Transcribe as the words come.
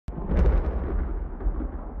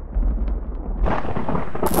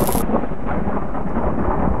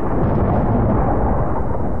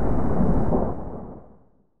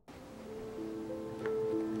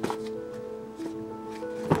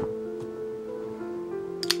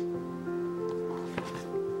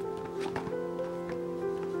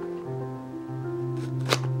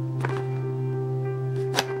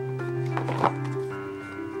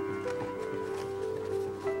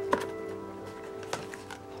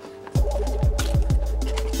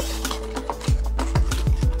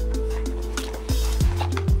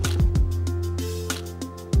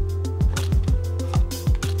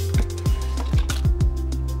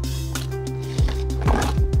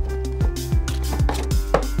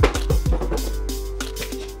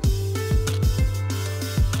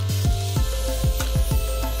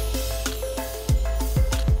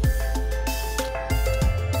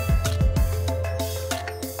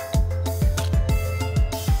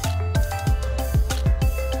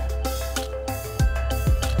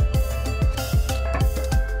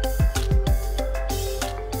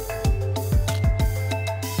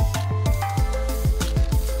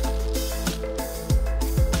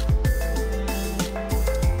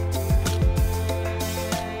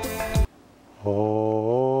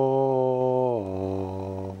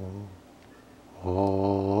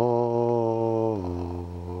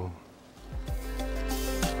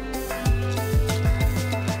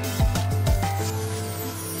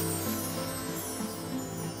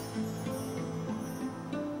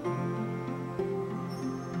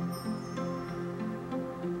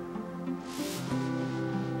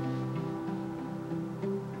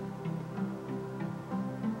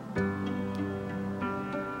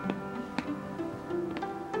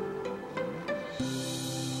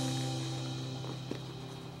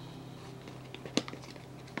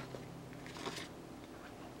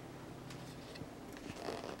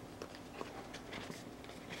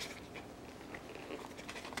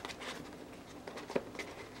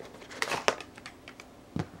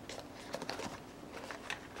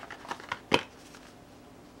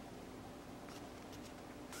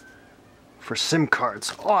for SIM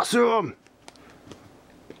cards. Awesome!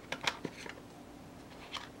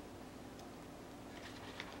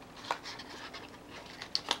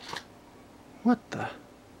 What the?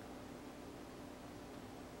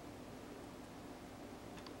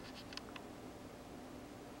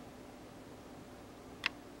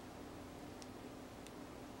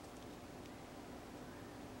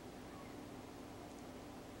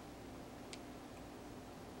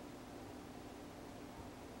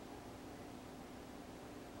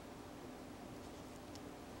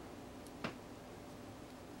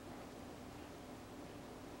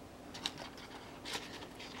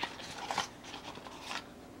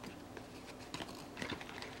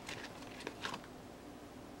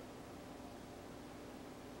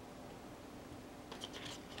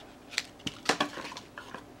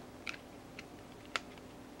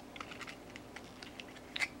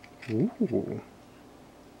 Ooh.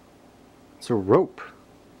 It's a rope.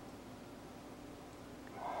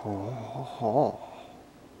 Oh,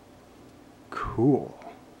 cool.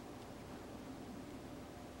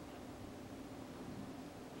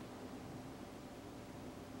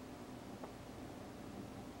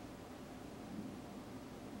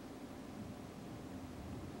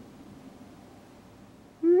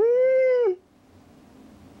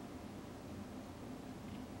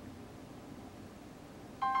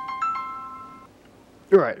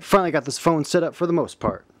 Alright, finally got this phone set up for the most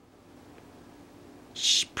part.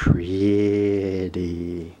 It's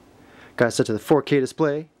pretty. Got it set to the 4K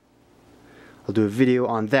display. I'll do a video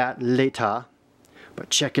on that later, but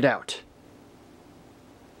check it out.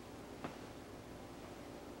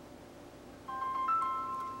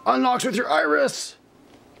 Unlocks with your iris!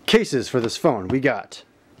 Cases for this phone. We got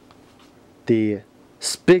the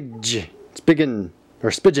Spigen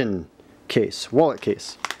case, wallet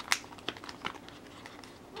case.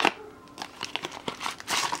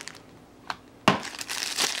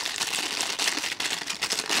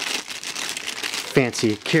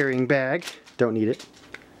 Fancy carrying bag, don't need it.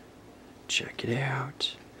 Check it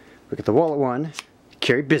out. Look at the wallet one,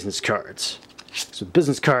 carry business cards. So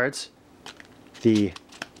business cards, the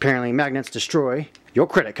apparently magnets destroy your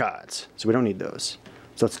credit cards, so we don't need those.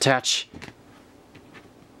 So let's attach.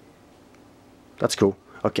 That's cool.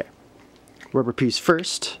 Okay, rubber piece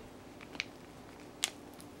first.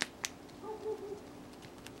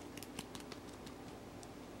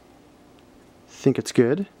 Think it's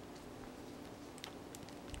good.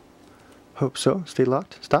 Hope so. Stay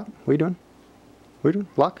locked. Stop. What are you doing? What are you doing?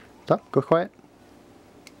 Lock. Stop. Go quiet.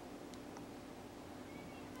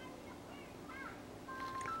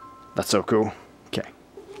 That's so cool. Okay.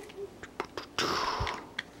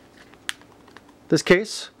 This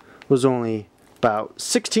case was only about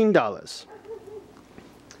 $16.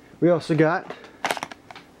 We also got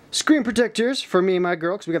screen protectors for me and my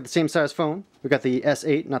girl, because we got the same size phone. We got the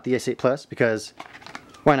S8, not the S8 Plus, because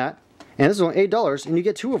why not? And this is only $8, and you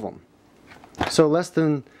get 2 of them. So less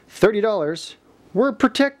than $30, we're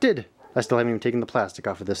protected. I still haven't even taken the plastic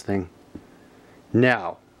off of this thing.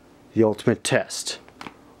 Now, the ultimate test.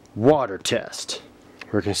 Water test.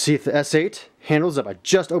 We're going to see if the S8 handles up. I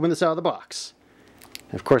just opened this out of the box.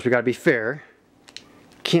 And of course, we got to be fair.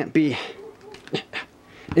 Can't be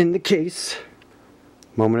in the case.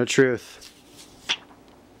 Moment of truth.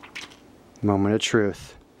 Moment of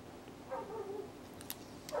truth.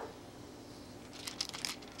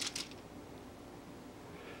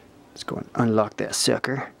 Let's go and unlock that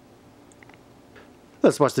sucker.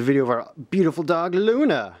 Let's watch the video of our beautiful dog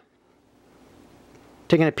Luna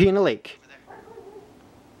taking a pee in a lake.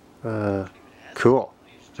 Cool.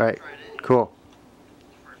 Alright, cool.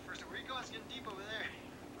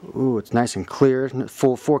 Ooh, it's nice and clear.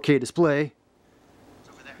 Full 4K display.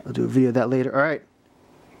 I'll do a video of that later. Alright.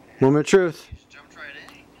 Moment of truth.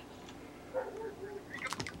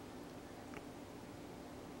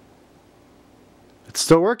 It's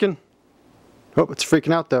still working. Oh, it's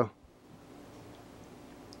freaking out though.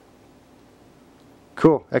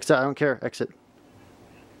 Cool. Exit. I don't care. Exit.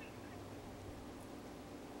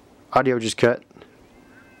 Audio just cut.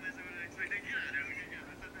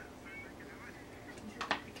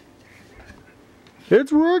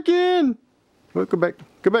 It's working! Oh, go back.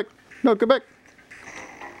 Go back. No, go back.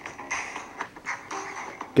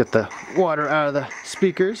 Get the water out of the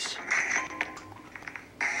speakers.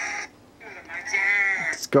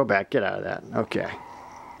 Let's go back. Get out of that. Okay.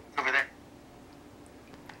 Over there.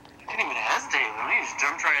 I didn't even hesitate. Let me just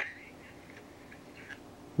jump try it.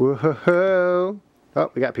 Whoa. Oh,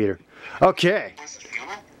 we got Peter. Okay.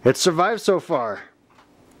 It survived so far.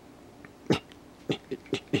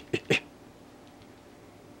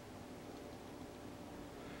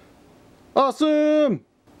 Awesome!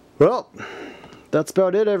 Well, that's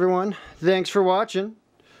about it, everyone. Thanks for watching.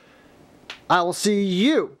 I will see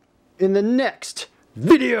you in the next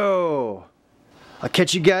video. I'll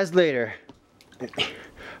catch you guys later.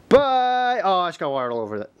 Bye. Oh, I just got water all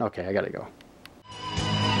over it. Okay, I gotta go.